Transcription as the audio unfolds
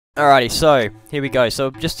Alrighty, so here we go.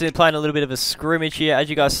 So just playing a little bit of a scrimmage here. As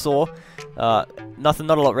you guys saw, not a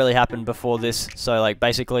lot really happened before this. So like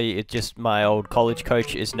basically, it just my old college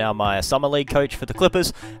coach is now my summer league coach for the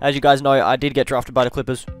Clippers. As you guys know, I did get drafted by the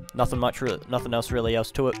Clippers. Nothing else really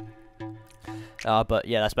to it. But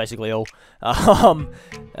yeah, that's basically all.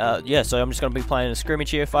 Yeah, so I'm just gonna be playing a scrimmage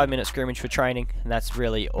here, 5-minute scrimmage for training, and that's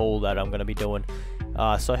really all that I'm gonna be doing.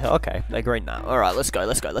 So okay, they're green now. All right, let's go.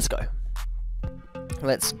 Let's get this going. I'm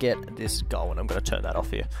going to turn that off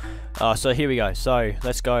here. So here we go. So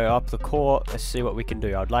let's go up the court. Let's see what we can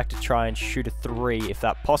do. I'd like to try and shoot a 3 if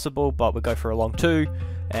that's possible, but we'll go for a long 2.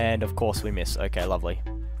 And of course we miss. Okay, lovely.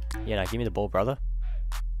 Yeah, no, give me the ball, brother.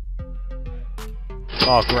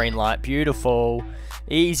 Oh, green light. Beautiful.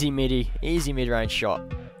 Easy mid-range shot.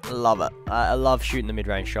 Love it. I love shooting the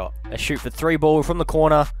mid-range shot. I shoot for 3 ball from the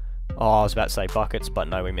corner. Oh, I was about to say buckets, but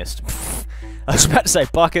no, we missed. I was about to say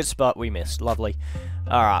buckets, but we missed. Lovely.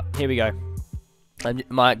 Alright, here we go. And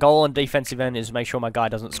my goal on defensive end is make sure my guy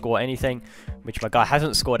doesn't score anything, which my guy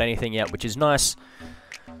hasn't scored anything yet, which is nice.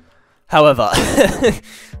 However,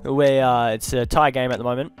 it's a tie game at the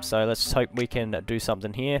moment, so let's hope we can do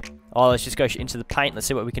something here. Oh, let's just go into the paint. Let's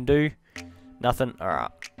see what we can do. Nothing.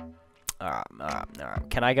 Alright. Alright.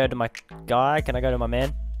 Can I go to my guy? Can I go to my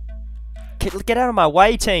man? Get out of my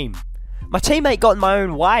way, team. My teammate got in my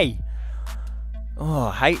own way. Oh,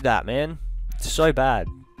 I hate that, man. It's so bad.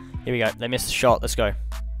 Here we go. They missed the shot. Let's go.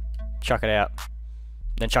 Chuck it out.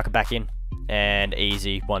 Then chuck it back in. And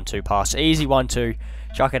easy 1-2 pass. Easy 1-2.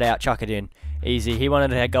 Chuck it out. Chuck it in. Easy. He wanted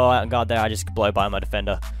to go out and guard there. I just blow by my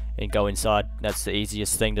defender and go inside. That's the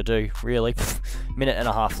easiest thing to do, really. Minute and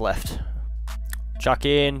a half left. Chuck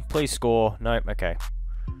in. Please score. Nope. Okay.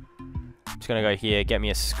 Just going to go here. Get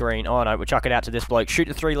me a screen. Oh, no. We'll chuck it out to this bloke. Shoot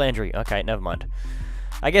the 3, Landry. Okay, never mind.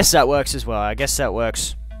 I guess that works as well.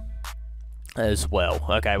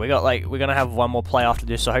 Okay, we're gonna have one more play after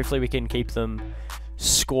this, so hopefully we can keep them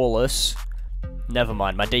scoreless. Never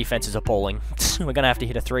mind, my defense is appalling. We're gonna have to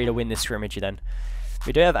hit a 3 to win this scrimmage then.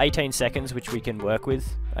 We do have 18 seconds, which we can work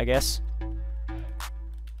with, I guess.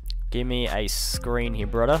 Give me a screen here,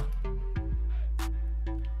 brother.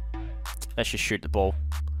 Let's just shoot the ball.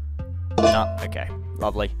 No, okay,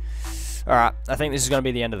 lovely. Alright, I think this is going to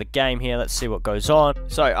be the end of the game here. Let's see what goes on.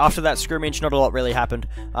 So, after that scrimmage, not a lot really happened.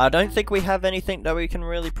 I don't think we have anything that we can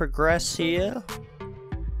really progress here.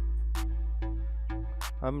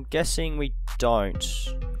 I'm guessing we don't.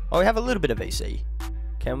 Oh, we have a little bit of VC.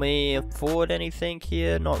 Can we afford anything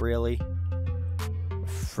here? Not really.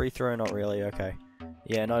 Free throw, not really. Okay.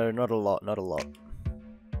 Yeah, no, not a lot. Oh,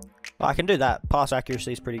 I can do that. Pass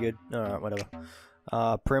accuracy is pretty good. Alright, whatever.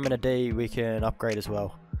 Perimeter D, we can upgrade as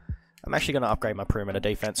well. I'm actually going to upgrade my perimeter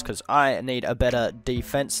defense because I need a better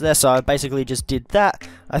defense there. So I basically just did that.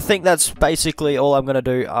 I think that's basically all I'm going to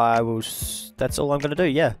do. That's all I'm going to do,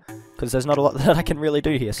 yeah. Because there's not a lot that I can really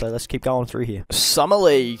do here. So let's keep going through here. Summer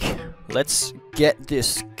League. Let's get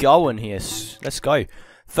this going here. Let's go.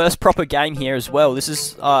 First proper game here as well. This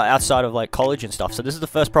is outside of like college and stuff. So this is the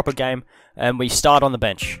first proper game. And we start on the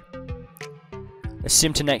bench. A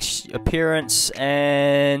sim to next appearance,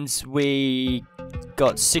 and we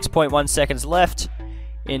got 6.1 seconds left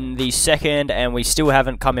in the second, and we still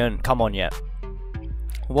haven't come on yet.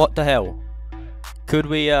 What the hell? Could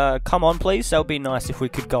we come on, please? That would be nice if we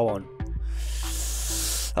could go on.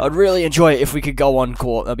 I'd really enjoy it if we could go on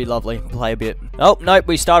court. That'd be lovely. Play a bit. Oh, nope,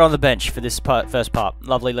 we start on the bench for this first part.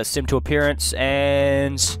 Lovely, let's sim to appearance,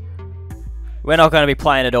 and we're not going to be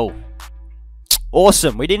playing at all.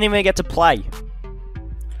 Awesome, we didn't even get to play.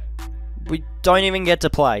 We don't even get to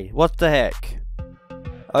play. What the heck?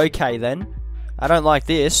 Okay then. I don't like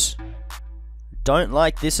this. Don't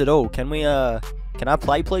like this at all. Can I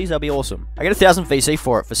play please? That'd be awesome. I get 1,000 VC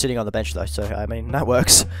for it for sitting on the bench though, so I mean that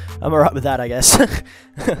works. I'm alright with that, I guess.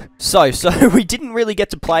 So we didn't really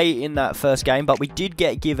get to play in that first game, but we did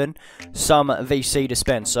get given some VC to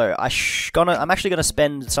spend. So I'm actually gonna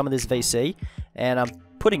spend some of this VC, and I'm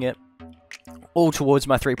putting it all towards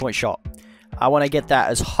my 3-point shot. I want to get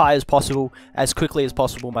that as high as possible, as quickly as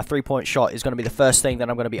possible. My 3-point shot is going to be the first thing that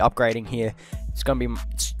I'm going to be upgrading here. It's going to be,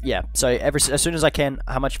 yeah, so as soon as I can.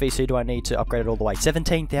 How much VC do I need to upgrade it all the way?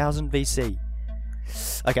 17,000 VC.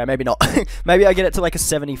 Okay, maybe not. Maybe I get it to like a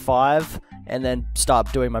 75 and then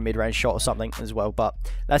start doing my mid-range shot or something as well. But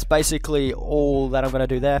that's basically all that I'm going to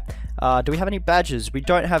do there. Do we have any badges? We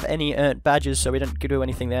don't have any earned badges, so we don't do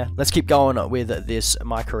anything there. Let's keep going with this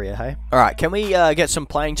MyCareer, hey? Alright, can we get some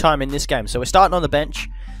playing time in this game? So we're starting on the bench.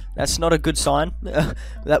 That's not a good sign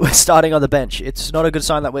that we're starting on the bench. It's not a good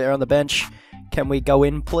sign that we're on the bench. Can we go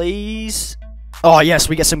in, please? Oh, yes,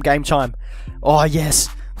 we get some game time. Oh, yes,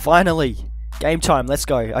 finally. Game time. Let's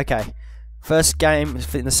go. Okay. First game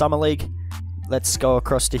in the Summer League. Let's go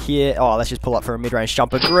across to here. Oh, let's just pull up for a mid-range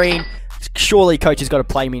jumper. Green. Surely coach has got to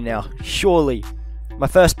play me now. Surely. My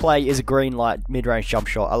first play is a green light mid-range jump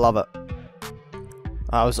shot. I love it.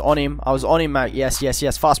 I was on him. I was on him, mate. Yes, yes,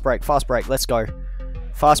 yes. Fast break. Fast break. Let's go.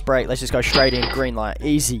 Fast break. Let's just go straight in. Green light.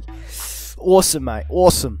 Easy. Awesome, mate.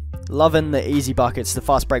 Awesome. Loving the easy buckets. The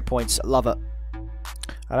fast break points. Love it.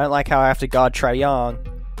 I don't like how I have to guard Trae Young.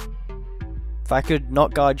 If I could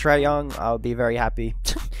not guard Trae Young, I would be very happy.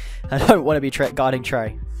 I don't want to be guarding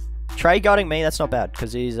Trae. Trae guarding me, that's not bad,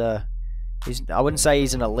 because I wouldn't say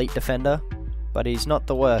he's an elite defender, but he's not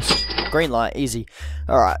the worst. Green light, easy.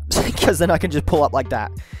 Alright, because then I can just pull up like that.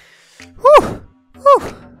 Whew!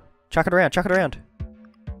 Whew! Chuck it around, chuck it around.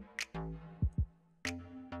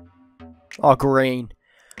 Oh, green.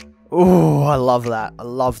 Ooh, I love that. I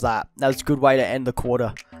love that. That was a good way to end the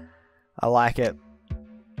quarter. I like it.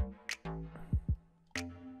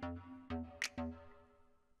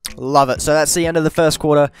 Love it. So that's the end of the first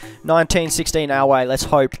quarter. 19-16 our way. Let's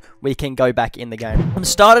hope we can go back in the game. I'm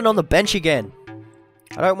starting on the bench again.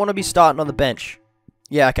 I don't want to be starting on the bench.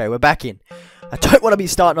 Yeah, okay, we're back in. I don't want to be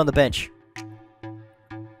starting on the bench.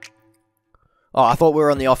 Oh, I thought we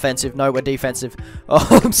were on the offensive. No, we're defensive.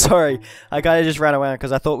 Oh, I'm sorry. I kind of just ran around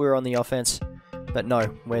because I thought we were on the offense. But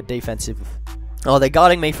no, we're defensive. Oh, they're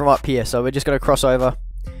guarding me from up here, so we're just going to cross over.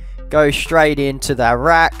 Go straight into the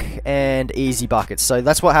rack and easy buckets. So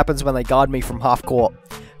that's what happens when they guard me from half court.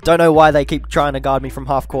 Don't know why they keep trying to guard me from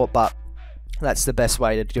half court, but that's the best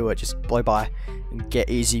way to do it. Just blow by and get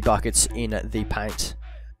easy buckets in the paint.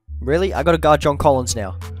 Really? I got to guard John Collins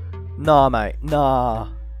now. Nah, mate. Nah.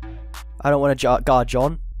 I don't want to guard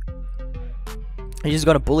John. He's just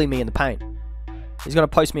going to bully me in the paint. He's going to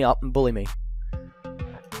post me up and bully me.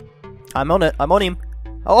 I'm on it. I'm on him.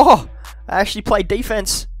 Oh, I actually played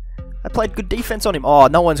defense. I played good defense on him. Oh,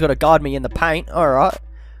 no one's going to guard me in the paint. Alright.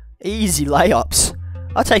 Easy layups.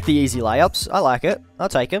 I'll take the easy layups. I like it. I'll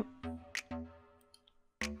take it.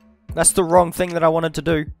 That's the wrong thing that I wanted to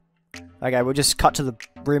do. Okay, we'll just cut to the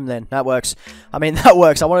rim then. That works. I mean, that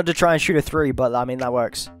works. I wanted to try and shoot a 3, but I mean, that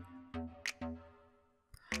works.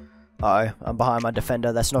 Uh-oh, I'm behind my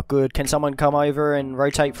defender. That's not good. Can someone come over and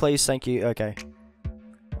rotate, please? Thank you. Okay.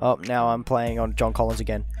 Oh, now I'm playing on John Collins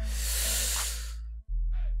again.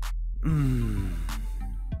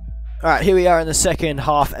 Alright, here we are in the second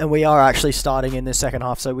half, and we are actually starting in the second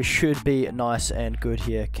half, so we should be nice and good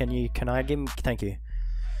here. Can I give him... Thank you.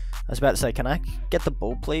 I was about to say, can I get the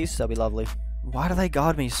ball, please? That'd be lovely. Why do they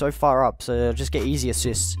guard me so far up? So I'll just get easy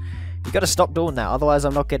assists. You gotta stop doing that, otherwise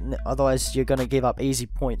I'm not getting... Otherwise you're gonna give up easy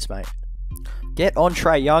points, mate. Get on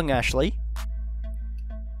Trae Young, Ashley.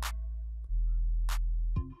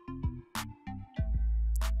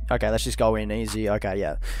 Okay, let's just go in easy. Okay,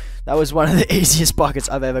 yeah. That was one of the easiest buckets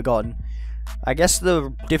I've ever gotten. I guess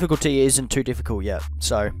the difficulty isn't too difficult yet,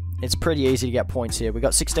 so it's pretty easy to get points here. We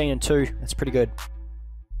got 16 and 2. That's pretty good.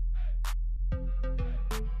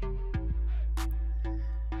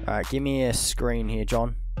 Alright, give me a screen here,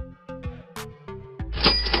 John.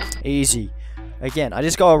 Easy. Again, I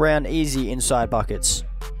just go around easy inside buckets.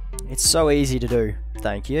 It's so easy to do.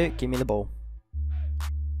 Thank you. Give me the ball.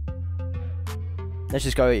 Let's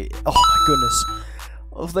just go... Oh my goodness.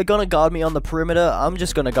 If they're gonna guard me on the perimeter, I'm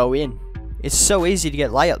just gonna go in. It's so easy to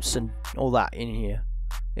get layups and all that in here.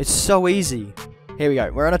 It's so easy. Here we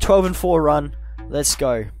go. We're on a 12 and 4 run. Let's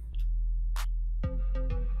go.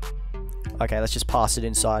 Okay, let's just pass it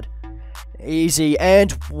inside. Easy.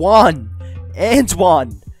 And one. And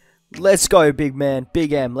one. Let's go, big man.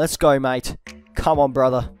 Big M. Let's go, mate. Come on,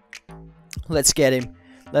 brother. Let's get him.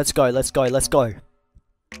 Let's go. Let's go. Let's go.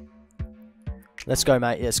 Let's go,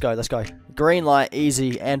 mate. Let's go. Let's go. Green light,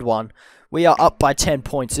 easy, and one. We are up by 10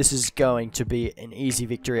 points. This is going to be an easy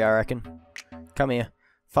victory, I reckon. Come here.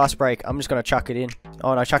 Fast break. I'm just going to chuck it in.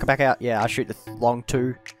 Oh, no. Chuck it back out. Yeah, I shoot the long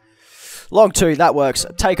 2. Long 2. That works.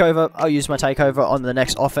 Takeover. I'll use my takeover on the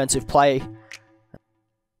next offensive play.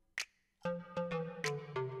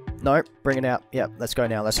 No. Bring it out. Yep. Let's go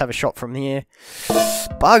now. Let's have a shot from here.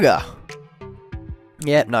 Bugger.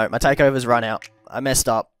 Yeah, no. My takeover's run out. I messed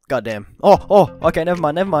up. Goddamn. Oh, okay, never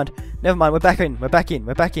mind. We're back in. Let's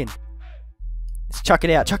chuck it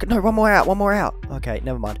out. Chuck it. No, one more out. Okay,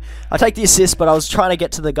 never mind. I take the assist, but I was trying to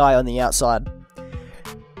get to the guy on the outside.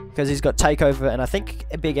 Because he's got takeover, and I think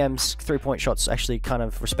Big M's 3-point shot's actually kind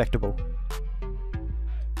of respectable.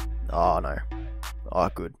 Oh, no. Oh,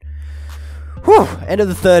 good. Whew. End of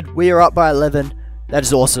the third. We are up by 11. That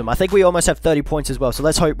is awesome. I think we almost have 30 points as well, so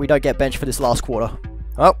let's hope we don't get benched for this last quarter.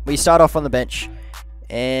 Oh, we start off on the bench.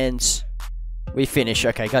 And we finish.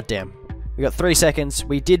 Okay, goddamn. We got 3 seconds.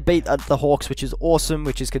 We did beat the Hawks, which is awesome,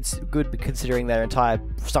 which is good considering their entire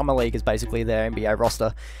summer league is basically their NBA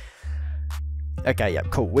roster. Okay, yeah,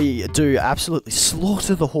 cool. We do absolutely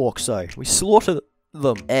slaughter the Hawks, though. We slaughter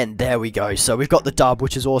them. And there we go. So we've got the dub,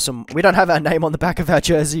 which is awesome. We don't have our name on the back of our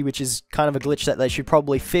jersey, which is kind of a glitch that they should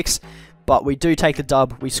probably fix. But we do take the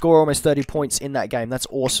dub. We score almost 30 points in that game. That's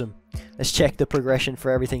awesome. Let's check the progression for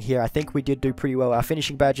everything here. I think we did do pretty well. Our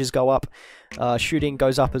finishing badges go up. Shooting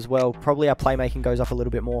goes up as well. Probably our playmaking goes up a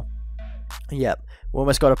little bit more. Yep. We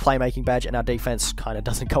almost got a playmaking badge, and our defense kind of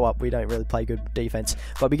doesn't go up. We don't really play good defense.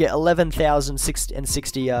 But we get 11,060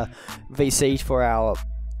 VC for our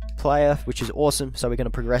player, which is awesome. So we're going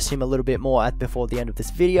to progress him a little bit more before the end of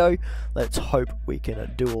this video. Let's hope we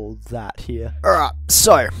can do all that here. Alright,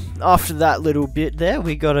 so after that little bit there,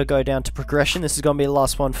 we got to go down to progression. This is going to be the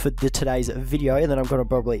last one for today's video, and then I'm going to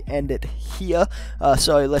probably end it here.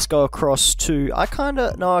 So let's go across to,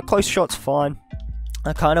 close shot's fine.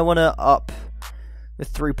 I kind of want to up the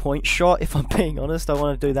 3-point shot, if I'm being honest. I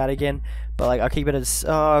want to do that again, but like I'll keep it as,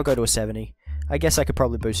 I'll go to a 70. I guess I could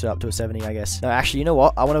probably boost it up to a 70, I guess. No, actually, you know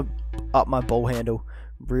what? I want to up my ball handle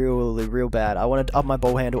real bad. I want to up my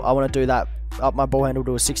ball handle. I want to do that, up my ball handle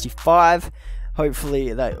to a 65.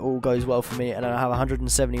 Hopefully that all goes well for me, and I have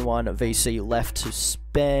 171 VC left to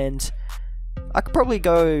spend. I could probably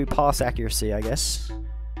go pass accuracy, I guess.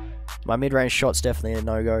 My mid-range shot's definitely a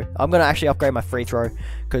no-go. I'm going to actually upgrade my free throw,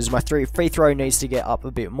 because my free throw needs to get up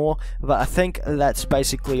a bit more. But I think that's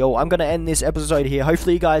basically all. I'm going to end this episode here.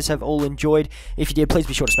 Hopefully you guys have all enjoyed. If you did, please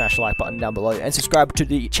be sure to smash the like button down below. And subscribe to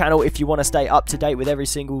the channel if you want to stay up to date with every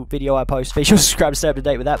single video I post. Be sure to subscribe to stay up to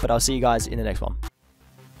date with that. But I'll see you guys in the next one.